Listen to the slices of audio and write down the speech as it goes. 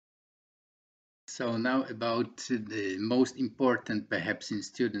So now about the most important, perhaps in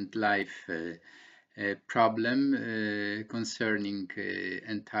student life, problem concerning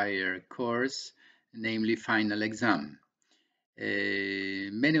entire course, namely final exam.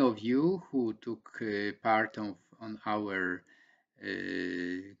 Many of you who took part on our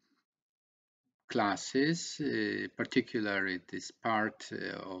classes, particularly this part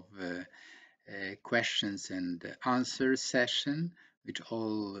of questions and answer session, which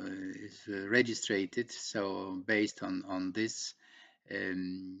all is registered. So based on this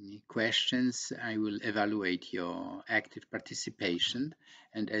questions, I will evaluate your active participation.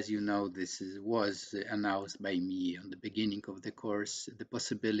 And as you know, was announced by me on the beginning of the course, the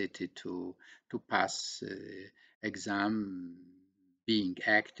possibility to pass exam, being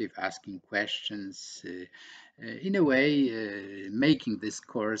active, asking questions, in a way, making this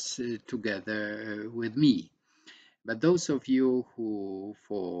course together with me. But those of you who,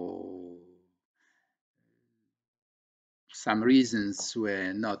 for some reasons,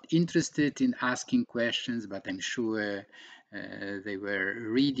 were not interested in asking questions, but I'm sure they were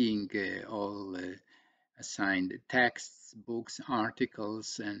reading all assigned texts, books,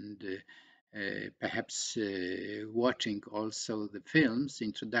 articles, and perhaps watching also the films,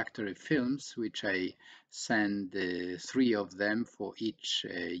 introductory films, which I send 3 of them for each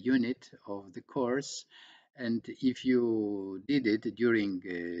unit of the course. And if you did it during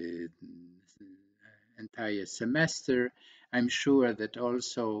entire semester, I'm sure that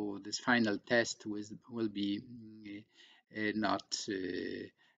also this final test will be not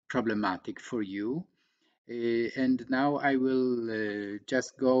problematic for you. And now I will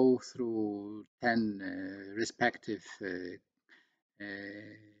just go through 10 respective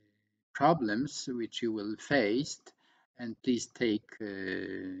problems which you will face, and please take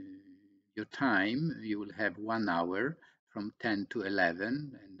your time. You will have 1 hour from 10 to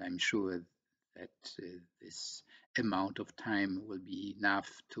 11, and I'm sure that this amount of time will be enough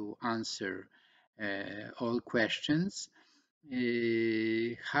to answer all questions.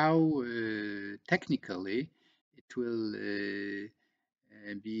 How technically it will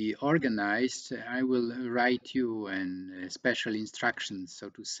be organized, I will write you an special instructions, so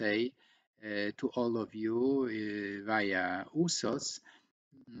to say, to all of you via USOS.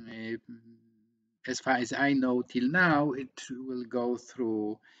 Uh, as far as I know till now, it will go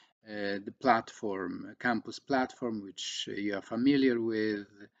through the platform, campus platform, which you are familiar with,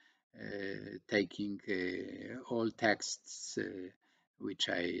 taking all texts which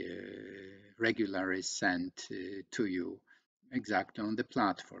I regularly send to you exactly on the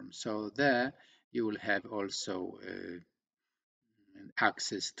platform. So there you will have also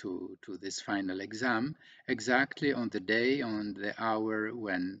access to this final exam exactly on the day, on the hour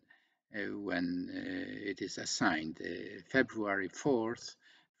when it is assigned, February 4th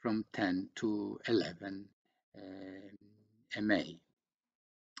from 10 to 11 MA.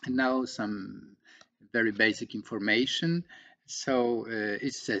 And now some very basic information. So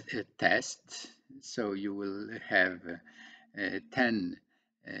it's a test. So you will have 10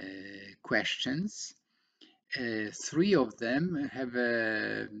 questions. 3 of them have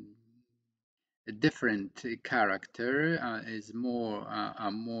a different character,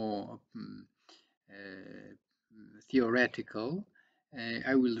 are more theoretical.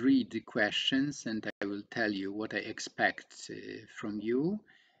 I will read the questions and I will tell you what I expect from you.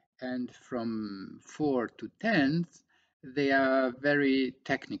 And from 4 to 10, they are very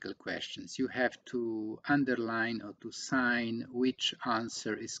technical questions. You have to underline or to sign which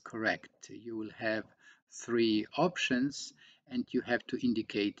answer is correct. You will have 3 options and you have to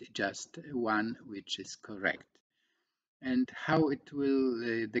indicate just one which is correct. And how it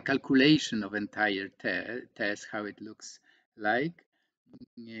will, the calculation of entire test, how it looks like.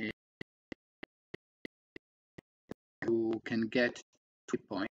 You can get 2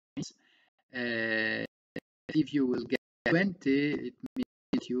 points. If you will get 20, it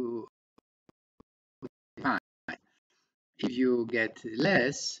means you fine. If you get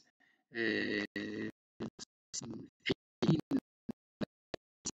less, 18,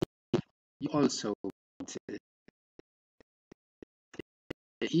 you also get.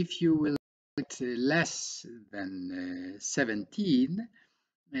 If you will get less than 17,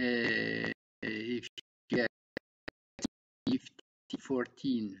 if you get 50,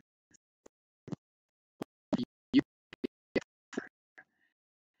 14, you get,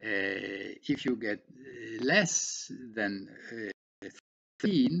 if you get less than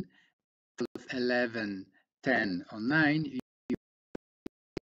 13, 12, 11, 10, or 9, you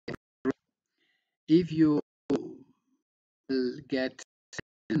get. If you will get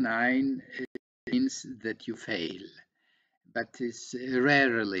 9, it means that you fail. but it's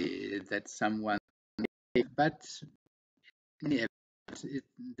rarely that someone, but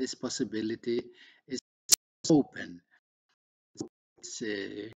this possibility is open. Let's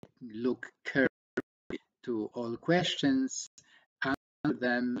look carefully to all questions, answer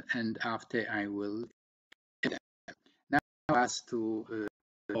them, and after I will get them. Now as to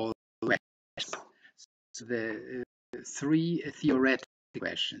all questions. So the three theoretical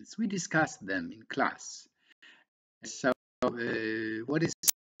questions, we discussed them in class. So what is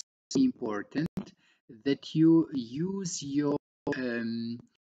important that you use your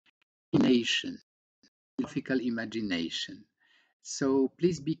imagination, philosophical imagination. So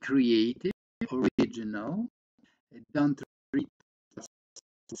please be creative, original. Don't read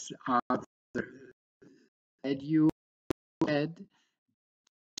other that you had.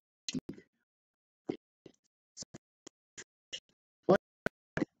 What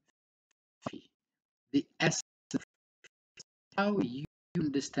the essence of how you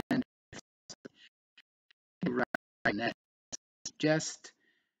understand right, just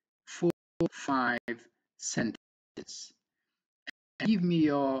 4-5 sentences. Give me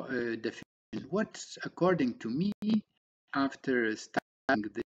your definition. What, according to me, after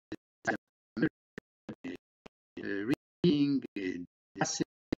studying this, reading,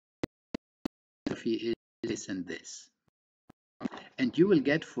 philosophy is this and this. And you will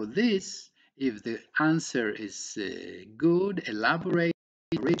get for this, if the answer is good, elaborate,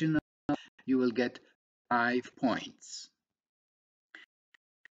 original, you will get 5 points.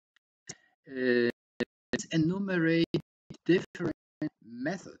 Let's enumerate different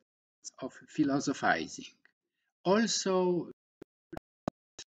methods of philosophizing. Also,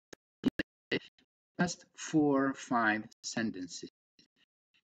 just 4-5 sentences.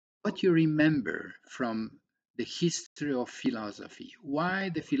 What you remember from the history of philosophy, why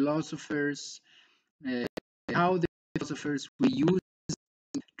the philosophers, how the philosophers were used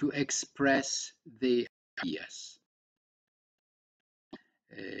to express their ideas.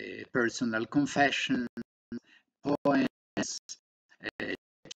 Personal confession, poems,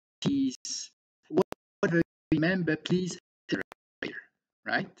 peace. Whatever you remember, please here,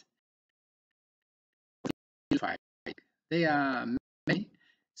 right? They are many,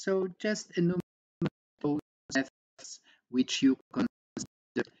 so just enumerate those methods which you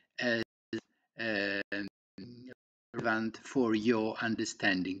consider as relevant for your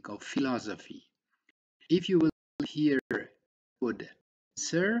understanding of philosophy. If you will hear good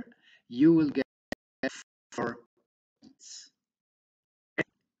answer, you will get 4 points.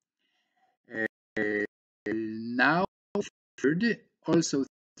 Now, third, also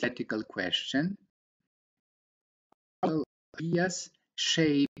theoretical question. How ideas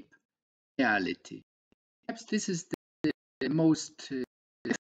shape reality? Perhaps this is the most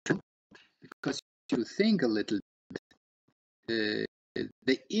difficult, because you think a little bit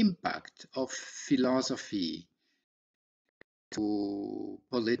the impact of philosophy to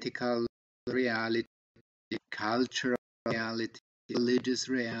political reality, cultural reality, religious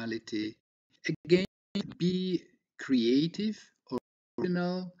reality. Again, be creative,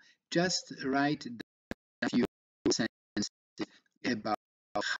 original, just write a few sentences about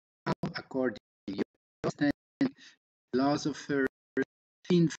how, according to your understanding, philosophers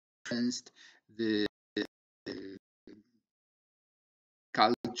influenced the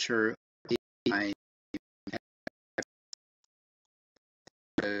culture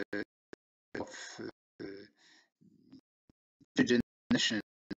of generation,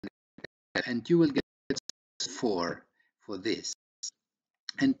 and you will get 4 for this.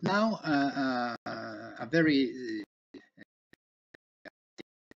 And now a very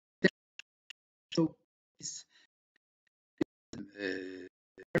so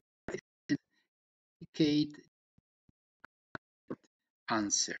indicate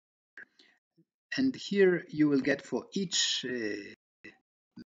answer. And here you will get for each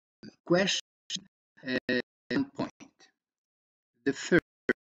question 1 point. The first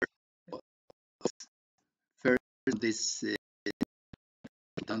this you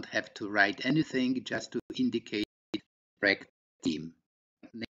don't have to write anything, just to indicate correct team.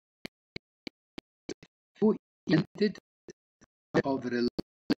 Who invented of the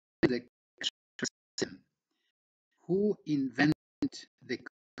system? Who invented the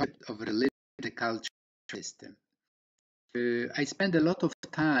concept of related culture system? I spend a lot of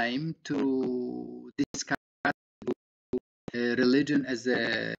time to discuss religion as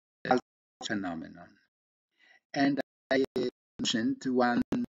a cultural phenomenon. And I mentioned one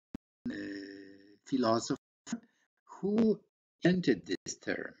philosopher who invented this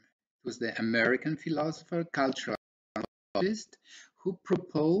term. It was the American philosopher, cultural anthropologist, who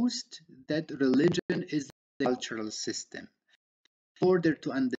proposed that religion is the cultural system. In order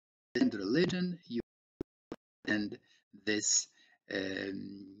to understand religion, you understand this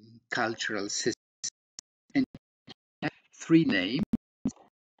cultural system. And three names: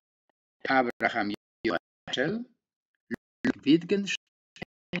 Abraham Joachel, Wittgenstein,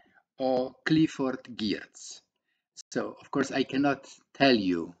 or Clifford Geertz. So, of course, I cannot tell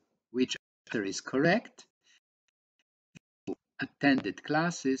you which answer is correct. If you attended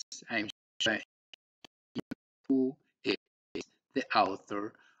classes, I'm sure who is the author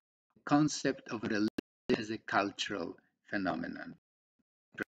of the concept of religion as a cultural phenomenon.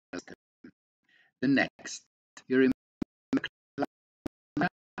 The next, you remember,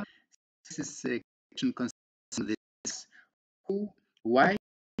 this is a question concerning this: why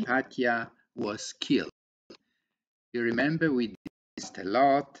Hypatia was killed. You remember we did this a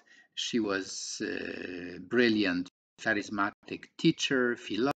lot. She was a brilliant, charismatic teacher,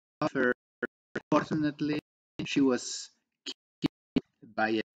 philosopher. Unfortunately, she was killed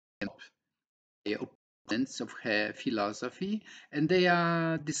by opponents of her philosophy, and there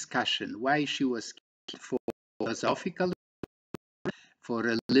are discussion why she was killed, for philosophical,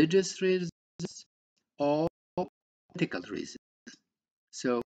 for religious reasons, or political reasons.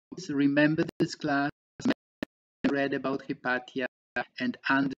 So remember this class, read about Hypatia, and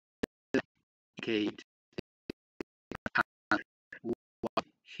indicate what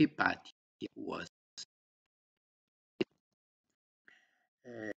Hypatia was.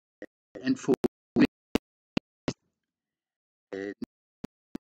 And for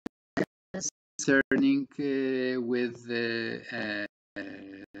concerning with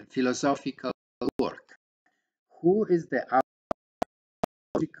philosophical work, who is the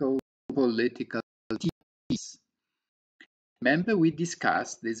political thesis? Remember, we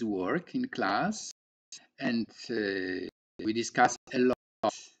discussed this work in class, and we discussed a lot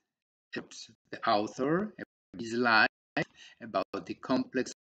about the author, about his life, about the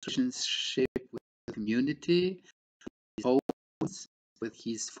complex relationship with the community, with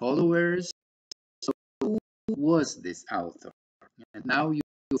his followers. So, who was this author? And now you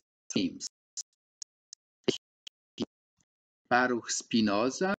names: Baruch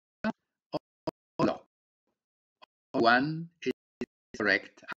Spinoza, or no? One is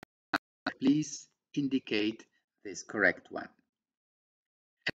correct. Please indicate this correct one.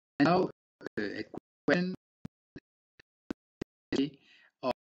 And now a question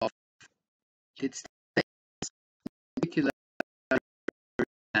of its particular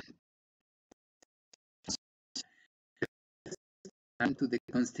and to the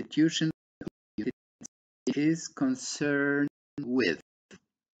Constitution is concerned with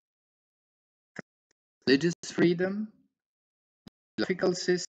religious freedom, philosophical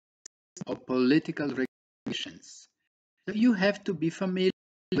system, or political regulations. So you have to be familiar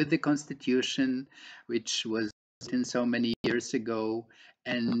with the Constitution, which was written so many years ago,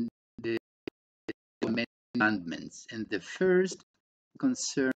 and the many amendments. And the first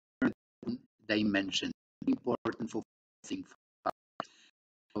concern dimension, important for think.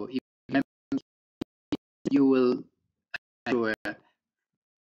 So if you will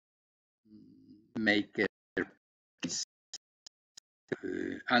make a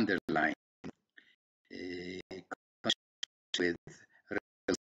underline with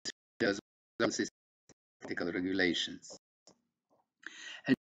political regulations.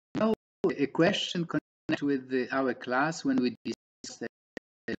 And now a question connected with our class when we discussed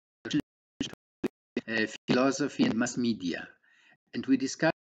philosophy and mass media. And we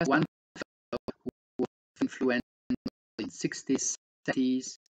discussed one who was influential in 60s,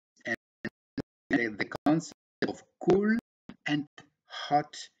 70s, and the concept of cool and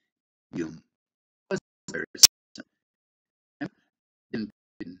hot medium.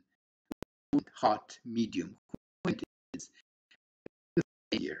 Hot medium.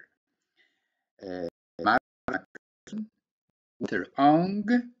 Here. Water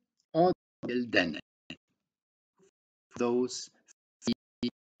Ong or Dene. Those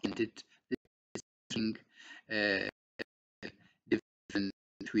distinguishing difference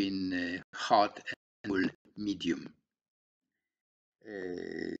between hot and cool medium.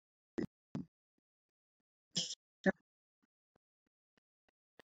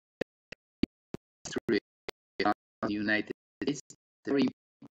 United States, very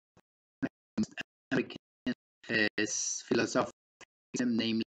American philosophical system,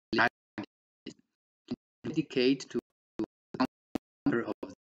 namely indicate to the number of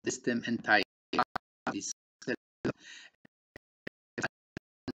the system entire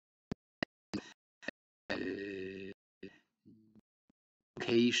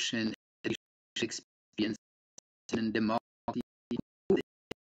education, experience, and democracy.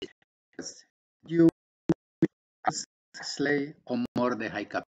 You Huxley or Mordecai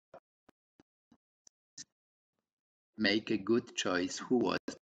Kaplan? Make a good choice. Who was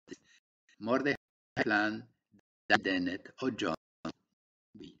this? Mordecai Kaplan, Dennett, or John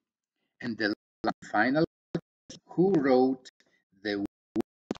B? And the final, who wrote the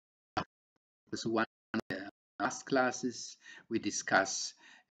was one of the last classes we discuss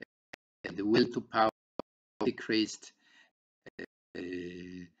the will to power decreased. Uh,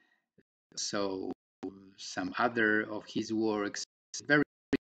 so some other of his works very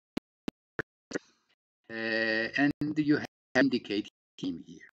and you have indicated him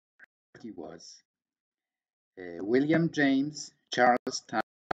here. He was William James, Charles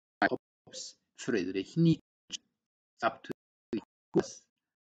Hobbes, Friedrich Nietzsche. Up to was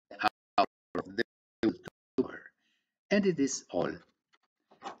the hour of the will to power. And it is all.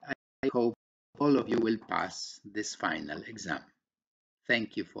 I hope all of you will pass this final exam.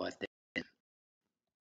 Thank you for attending.